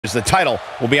The title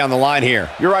will be on the line here.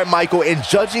 You're right, Michael, and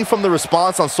judging from the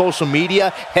response on social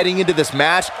media heading into this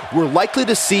match, we're likely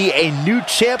to see a new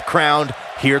champ crowned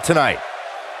here tonight.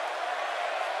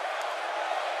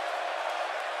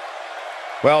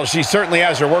 Well, she certainly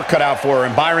has her work cut out for her.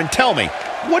 And Byron, tell me,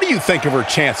 what do you think of her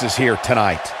chances here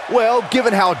tonight? Well,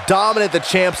 given how dominant the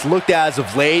champs looked as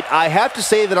of late, I have to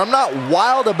say that I'm not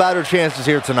wild about her chances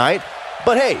here tonight.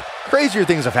 But hey, crazier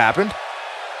things have happened.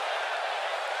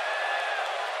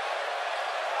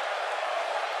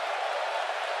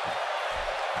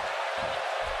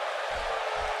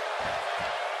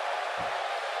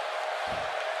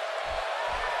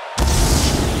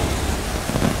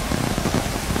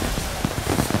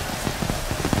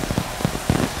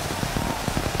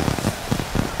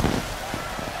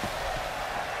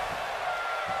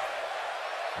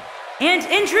 And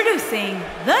introducing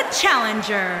the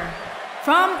challenger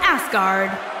from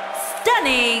Asgard,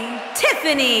 Stunning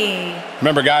Tiffany.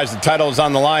 Remember, guys, the title is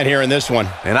on the line here in this one.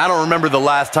 And I don't remember the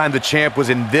last time the champ was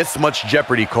in this much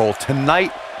jeopardy, Cole.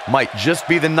 Tonight might just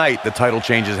be the night the title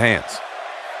changes hands.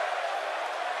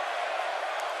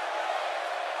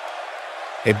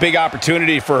 A big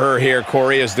opportunity for her here,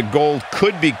 Corey, as the gold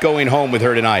could be going home with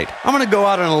her tonight. I'm going to go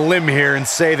out on a limb here and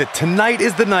say that tonight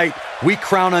is the night we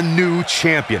crown a new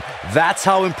champion. That's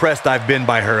how impressed I've been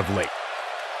by her of late.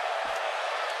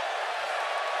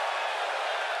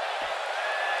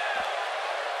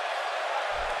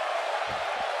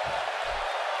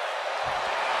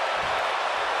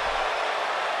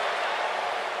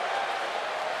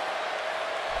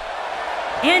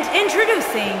 And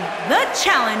introducing the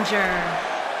challenger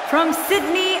from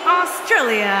Sydney,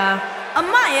 Australia,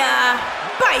 Amaya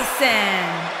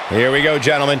Bison. Here we go,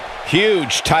 gentlemen.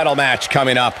 Huge title match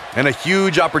coming up. And a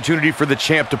huge opportunity for the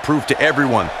champ to prove to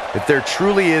everyone that there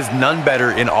truly is none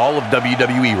better in all of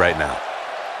WWE right now.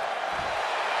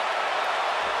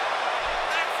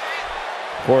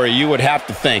 Corey, you would have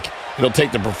to think it'll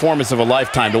take the performance of a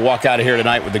lifetime to walk out of here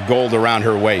tonight with the gold around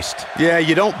her waist. Yeah,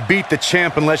 you don't beat the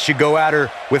champ unless you go at her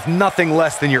with nothing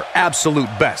less than your absolute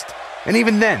best. And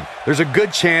even then, there's a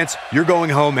good chance you're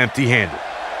going home empty-handed.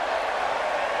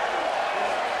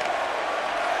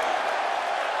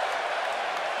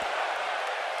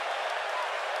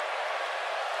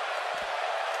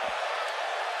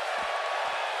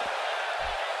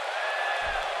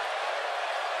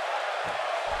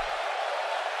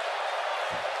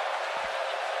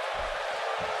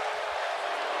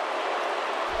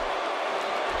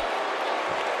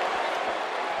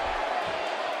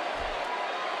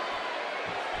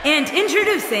 And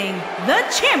introducing the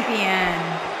champion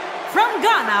from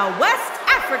Ghana, West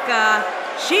Africa,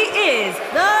 she is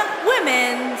the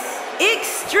Women's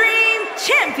Extreme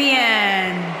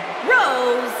Champion,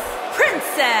 Rose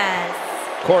Princess.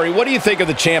 Corey, what do you think of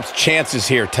the champ's chances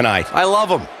here tonight? I love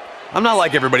them. I'm not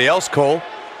like everybody else, Cole.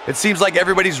 It seems like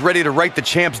everybody's ready to write the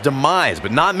champ's demise,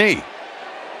 but not me.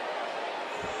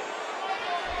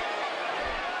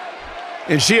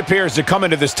 And she appears to come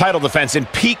into this title defense in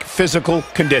peak physical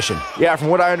condition. Yeah, from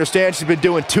what I understand, she's been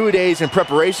doing 2 days in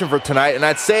preparation for tonight, and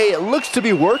I'd say it looks to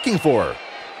be working for her.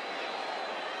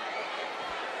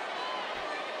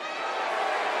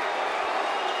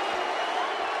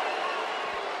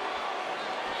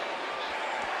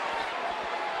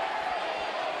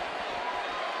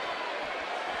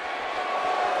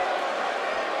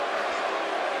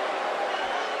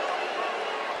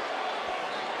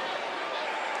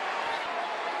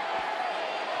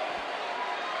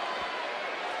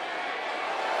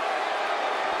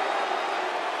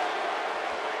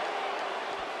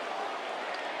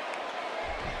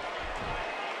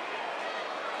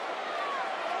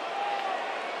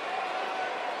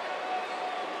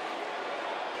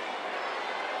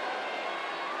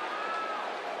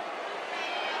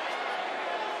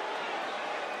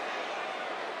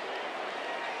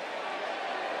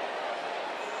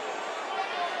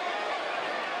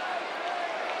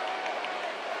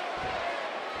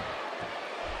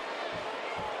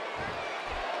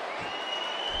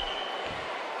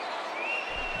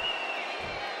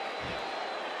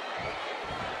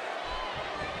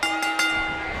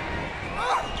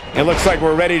 It looks like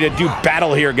we're ready to do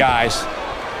battle here, guys.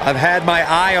 I've had my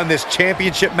eye on this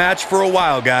championship match for a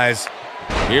while, guys.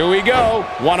 Here we go,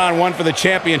 one-on-one for the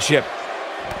championship.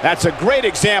 That's a great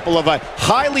example of a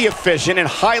highly efficient and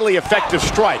highly effective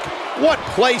strike. What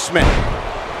placement!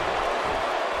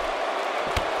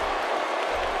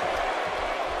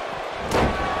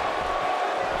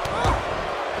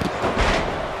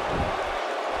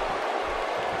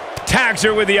 Tags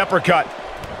her with the uppercut.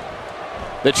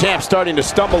 The champ's starting to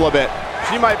stumble a bit.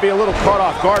 She might be a little caught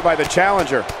off guard by the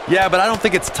challenger. Yeah, but I don't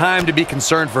think it's time to be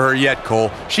concerned for her yet, Cole.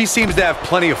 She seems to have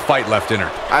plenty of fight left in her.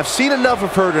 I've seen enough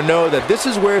of her to know that this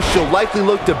is where she'll likely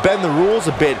look to bend the rules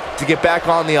a bit to get back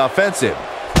on the offensive.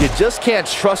 You just can't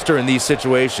trust her in these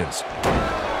situations.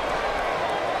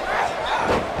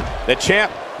 The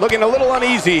champ looking a little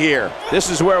uneasy here. This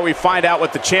is where we find out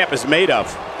what the champ is made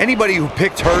of. Anybody who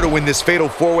picked her to win this fatal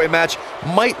four-way match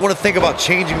might want to think about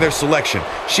changing their selection.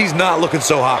 She's not looking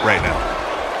so hot right now.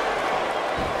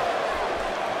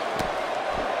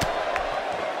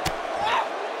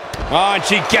 Oh, and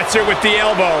she gets her with the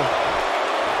elbow.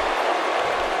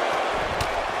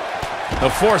 The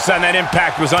force on that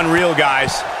impact was unreal,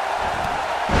 guys.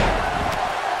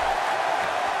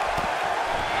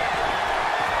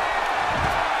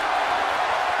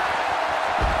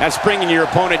 That's bringing your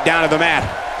opponent down to the mat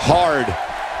hard.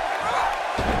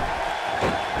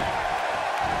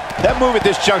 That move at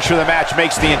this juncture of the match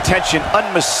makes the intention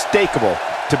unmistakable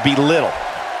to belittle.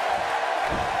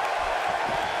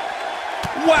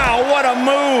 Wow, what a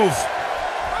move!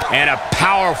 And a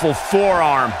powerful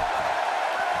forearm.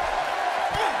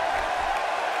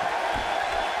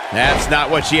 That's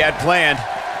not what she had planned.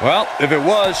 Well, if it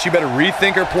was, she better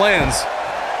rethink her plans.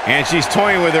 And she's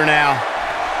toying with her now.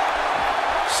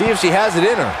 See if she has it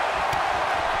in her.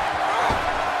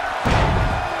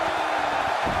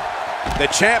 The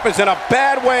champ is in a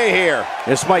bad way here.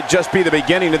 This might just be the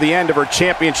beginning to the end of her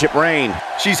championship reign.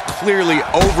 She's clearly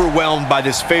overwhelmed by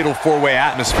this fatal four-way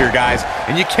atmosphere, guys,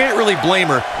 and you can't really blame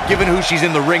her given who she's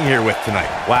in the ring here with tonight.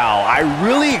 Wow, I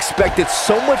really expected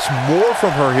so much more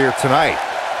from her here tonight.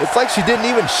 It's like she didn't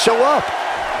even show up.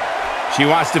 She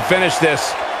wants to finish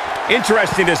this.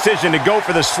 Interesting decision to go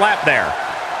for the slap there.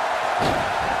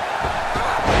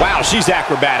 Wow, she's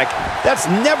acrobatic. That's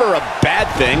never a bad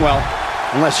thing, well,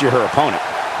 unless you're her opponent.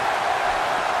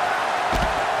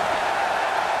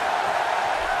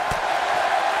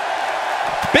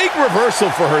 Big reversal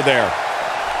for her there.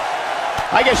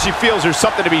 I guess she feels there's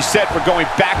something to be said for going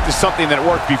back to something that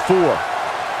worked before.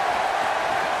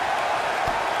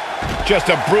 Just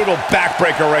a brutal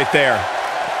backbreaker right there.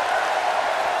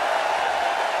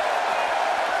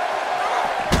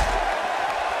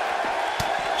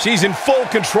 She's in full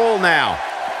control now.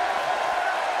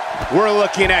 We're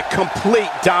looking at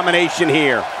complete domination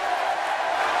here.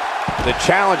 The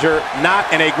challenger not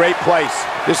in a great place.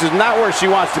 This is not where she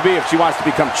wants to be if she wants to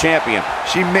become champion.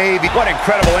 She may be... What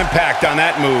incredible impact on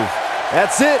that move.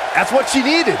 That's it. That's what she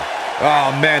needed. Oh,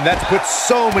 man, that's put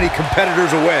so many competitors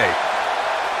away.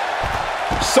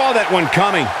 Saw that one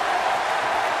coming.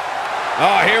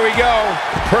 Oh, here we go.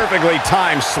 Perfectly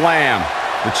timed slam.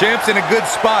 The champ's in a good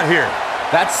spot here.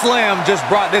 That slam just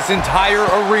brought this entire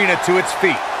arena to its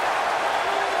feet.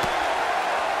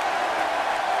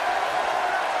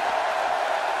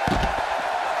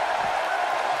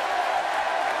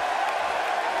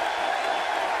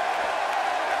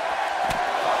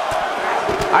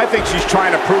 I think she's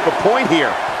trying to prove a point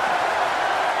here.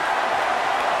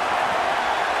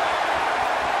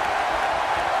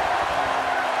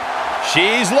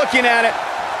 She's looking at it.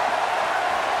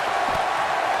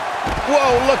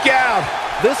 Whoa, look out.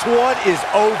 This one is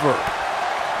over.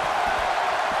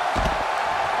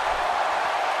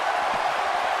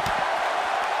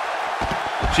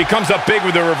 She comes up big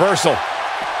with a reversal.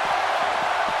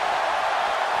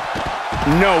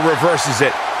 No, reverses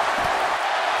it.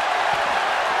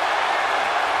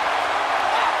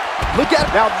 Look at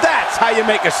it. Now that's how you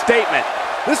make a statement.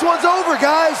 This one's over,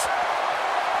 guys.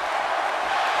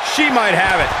 She might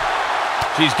have it.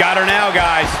 She's got her now,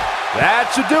 guys. That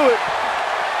should do it.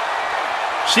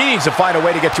 She needs to find a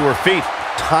way to get to her feet.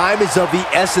 Time is of the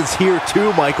essence here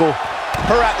too, Michael.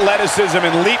 Her athleticism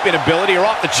and leaping ability are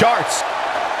off the charts.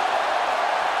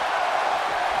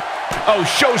 Oh,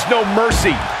 shows no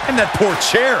mercy. And that poor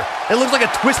chair. It looks like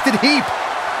a twisted heap.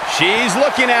 She's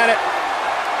looking at it.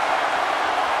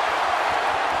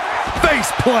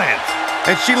 Face plant.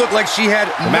 And she looked like she had...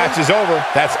 The match is over.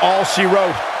 That's all she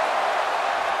wrote.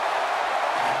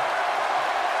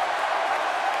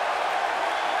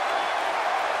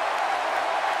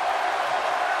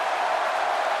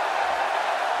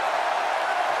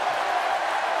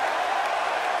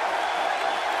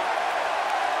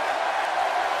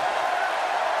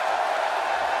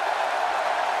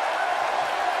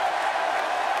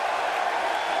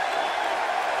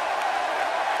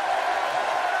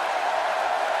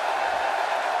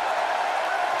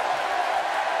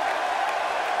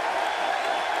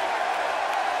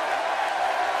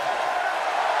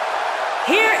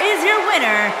 Here is your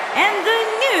winner and the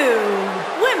new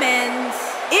Women's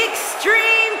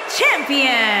Extreme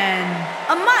Champion,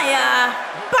 Amaya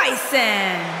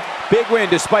Bison. Big win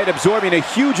despite absorbing a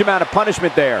huge amount of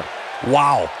punishment there.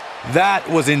 Wow, that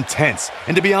was intense.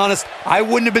 And to be honest, I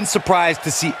wouldn't have been surprised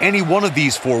to see any one of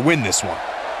these four win this one.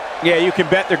 Yeah, you can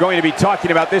bet they're going to be talking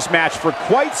about this match for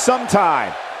quite some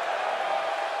time.